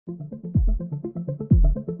Hi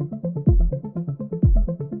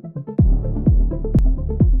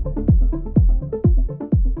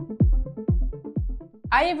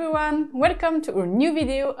everyone, welcome to our new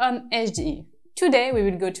video on HDE. Today we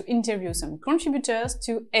will go to interview some contributors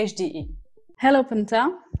to HDE. Hello Pontus,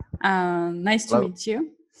 nice to meet you.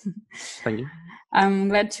 Thank you. I'm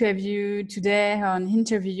glad to have you today on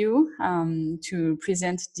interview to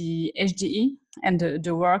present the HDE and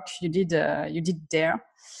the work you did there.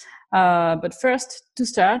 But first, to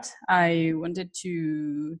start, I wanted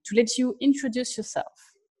to let you introduce yourself.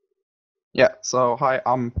 Yeah, so hi,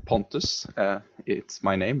 I'm Pontus. It's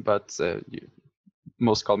my name, but you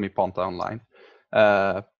most call me Ponta online.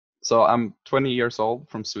 So I'm 20 years old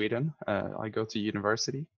from Sweden. I go to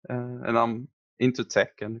university and I'm into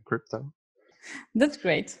tech and crypto. That's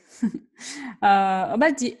great.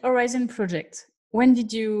 About the Horizen project, when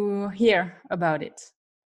did you hear about it?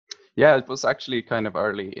 Yeah, it was actually kind of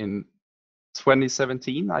early in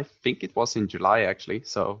 2017. I think it was in July actually.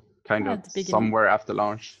 So kind of somewhere after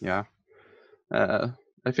launch. Yeah.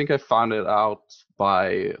 I think I found it out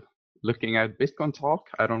by looking at Bitcoin talk.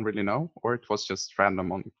 I don't really know, or it was just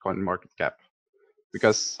random on CoinMarketCap,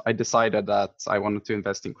 because I decided that I wanted to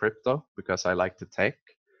invest in crypto because I like the tech.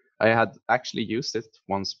 I had actually used it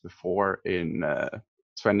once before in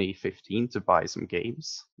 2015 to buy some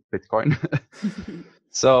games, Bitcoin.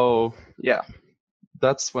 So yeah,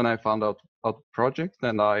 that's when I found out about the project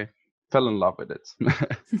and I fell in love with it.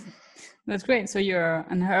 That's great. So you're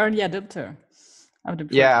an early adopter of the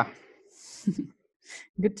project. Yeah.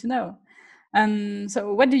 Good to know.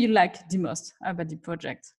 So what do you like the most about the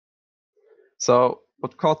project? So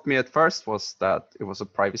what caught me at first was that it was a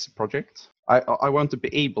privacy project. I want to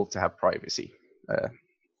be able to have privacy.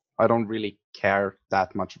 I don't really care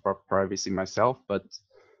that much about privacy myself, but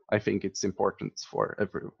I think it's important for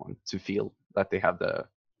everyone to feel that they have the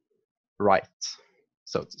right,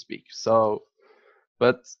 so to speak. So,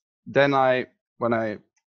 but then when I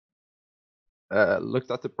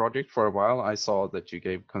looked at the project for a while, I saw that you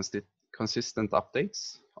gave consistent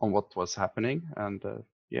updates on what was happening, and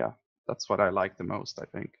yeah, that's what I like the most, I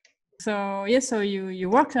think. So yeah, so you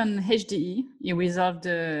worked on HDE. You resolved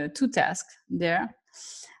two tasks there.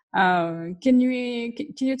 Can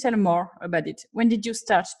you tell more about it? When did you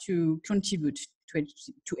start to contribute to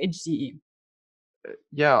HDE?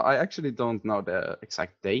 Yeah, I actually don't know the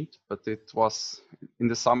exact date, but it was in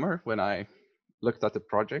the summer when I looked at the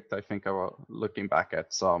project. I think I was looking back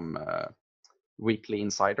at some weekly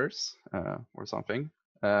insiders or something,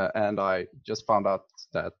 and I just found out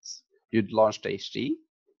that you'd launched HDE.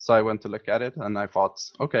 So I went to look at it and I thought,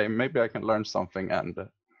 okay, maybe I can learn something and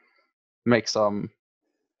make some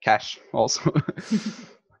cash also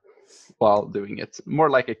while doing it. More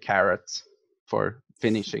like a carrot for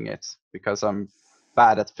finishing it, because I'm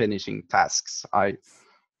bad at finishing tasks. I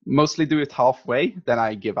mostly do it halfway, then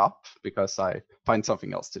I give up because I find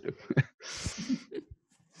something else to do.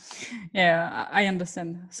 Yeah, I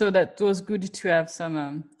understand. So that was good to have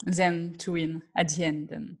some Zen to win at the end.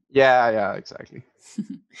 Then. Yeah, exactly.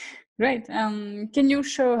 Great. Can you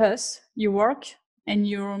show us your work and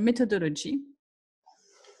your methodology?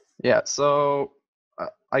 Yeah, so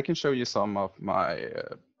I can show you some of my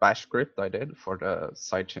bash script I did for the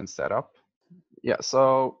sidechain setup. Yeah,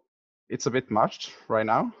 so it's a bit much right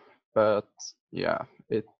now, but yeah,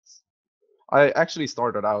 I actually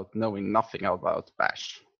started out knowing nothing about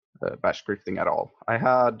bash scripting at all. I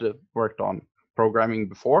had worked on programming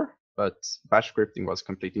before, but bash scripting was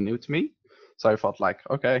completely new to me. So I felt like,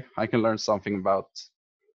 okay, I can learn something about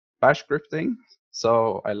bash scripting.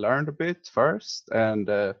 So I learned a bit first, and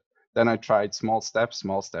then I tried small steps,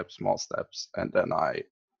 and then I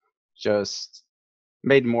just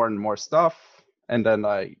made more and more stuff, and then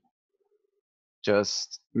I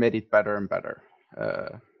just made it better and better.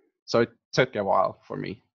 So it took a while for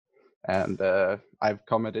me, and I've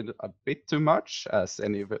commented a bit too much, as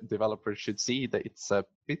any developer should see that it's a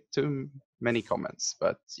bit too many comments.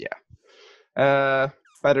 But yeah,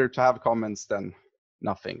 better to have comments than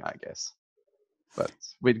nothing, I guess. But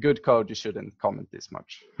with good code, you shouldn't comment this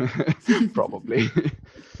much, probably.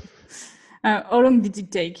 How long did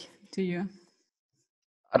it take to you?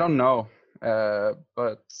 I don't know,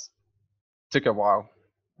 but took a while.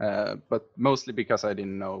 But mostly because I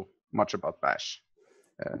didn't know much about bash.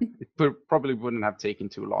 It probably wouldn't have taken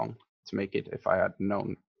too long to make it if I had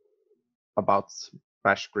known about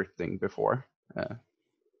bash scripting before.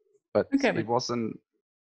 But okay, it wasn't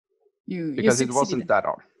because it wasn't that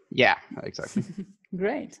hard. Yeah, exactly.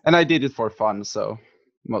 Great. And I did it for fun, so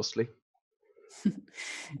mostly.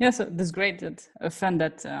 Yeah, so that's great. That a fun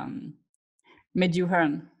that made you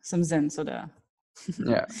earn some Zen. So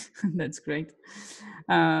Yeah. That's great.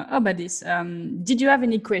 How about this? Did you have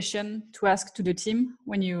any question to ask to the team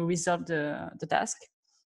when you resolved the task?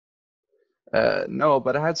 No,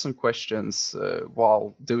 but I had some questions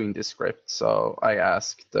while doing this script. So I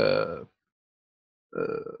asked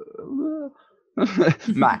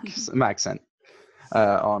Maxen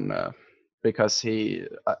on because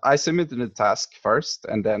I submitted the task first,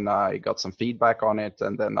 and then I got some feedback on it,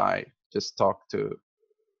 and then I just talked to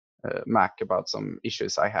Mac about some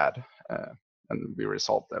issues I had, and we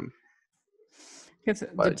resolved them. Because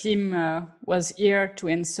the team was here to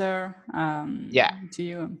answer to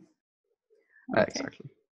you. Okay. Exactly.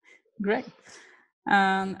 Great.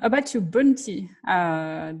 About your bounty,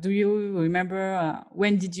 do you remember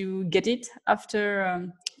when did you get it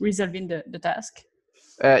after resolving the task?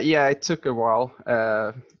 Yeah, it took a while,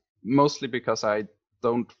 mostly because I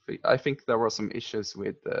think there were some issues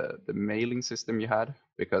with the mailing system you had,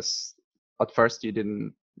 because at first you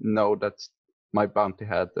didn't know that my bounty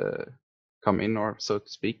had come in, or so to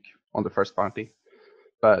speak, on the first bounty,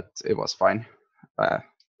 but it was fine.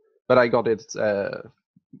 But I got it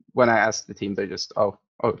when I asked the team. They just, oh,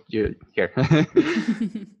 you're here.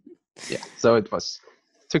 Yeah, so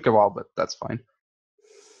took a while, but that's fine.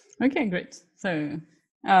 Okay, great. So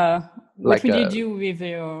what will you do with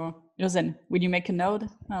your Zen? Will you make a node?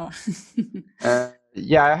 Oh.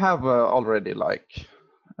 Yeah, I have already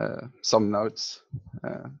some nodes.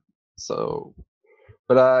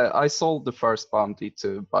 But I sold the first bounty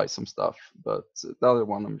to buy some stuff, but the other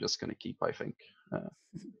one I'm just gonna keep, I think.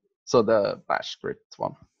 So the bash script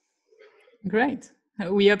one. Great.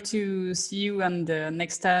 We hope to see you on the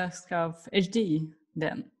next task of HD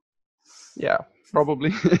then. Yeah,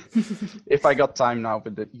 probably. If I got time now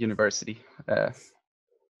with the university.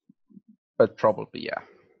 But probably, yeah.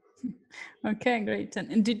 Okay, great.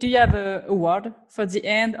 And do you have a award for the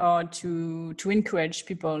end, or to encourage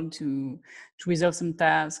people to resolve some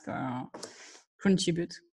task or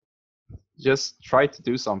contribute? Just try to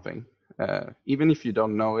do something. Even if you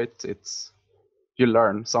don't know it, you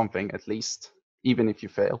learn something at least, even if you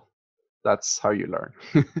fail. That's how you learn.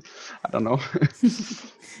 I don't know.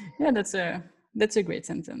 Yeah, that's a great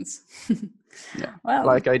sentence. Yeah. Well,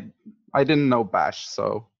 like I didn't know Bash,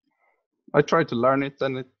 so I tried to learn it,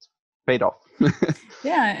 and it paid off.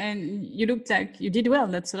 Yeah, and you looked like you did well.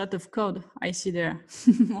 That's a lot of code I see there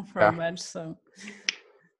for a badge. So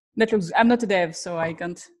that looks. I'm not a dev, so I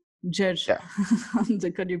can't judge on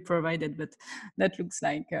the code you provided, but that looks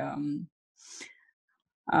like an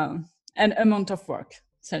amount of work,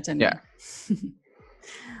 certainly. Yeah.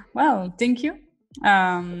 Well, thank you.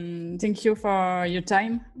 Thank you for your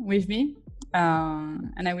time with me,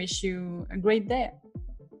 and I wish you a great day.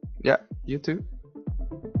 Yeah, you too.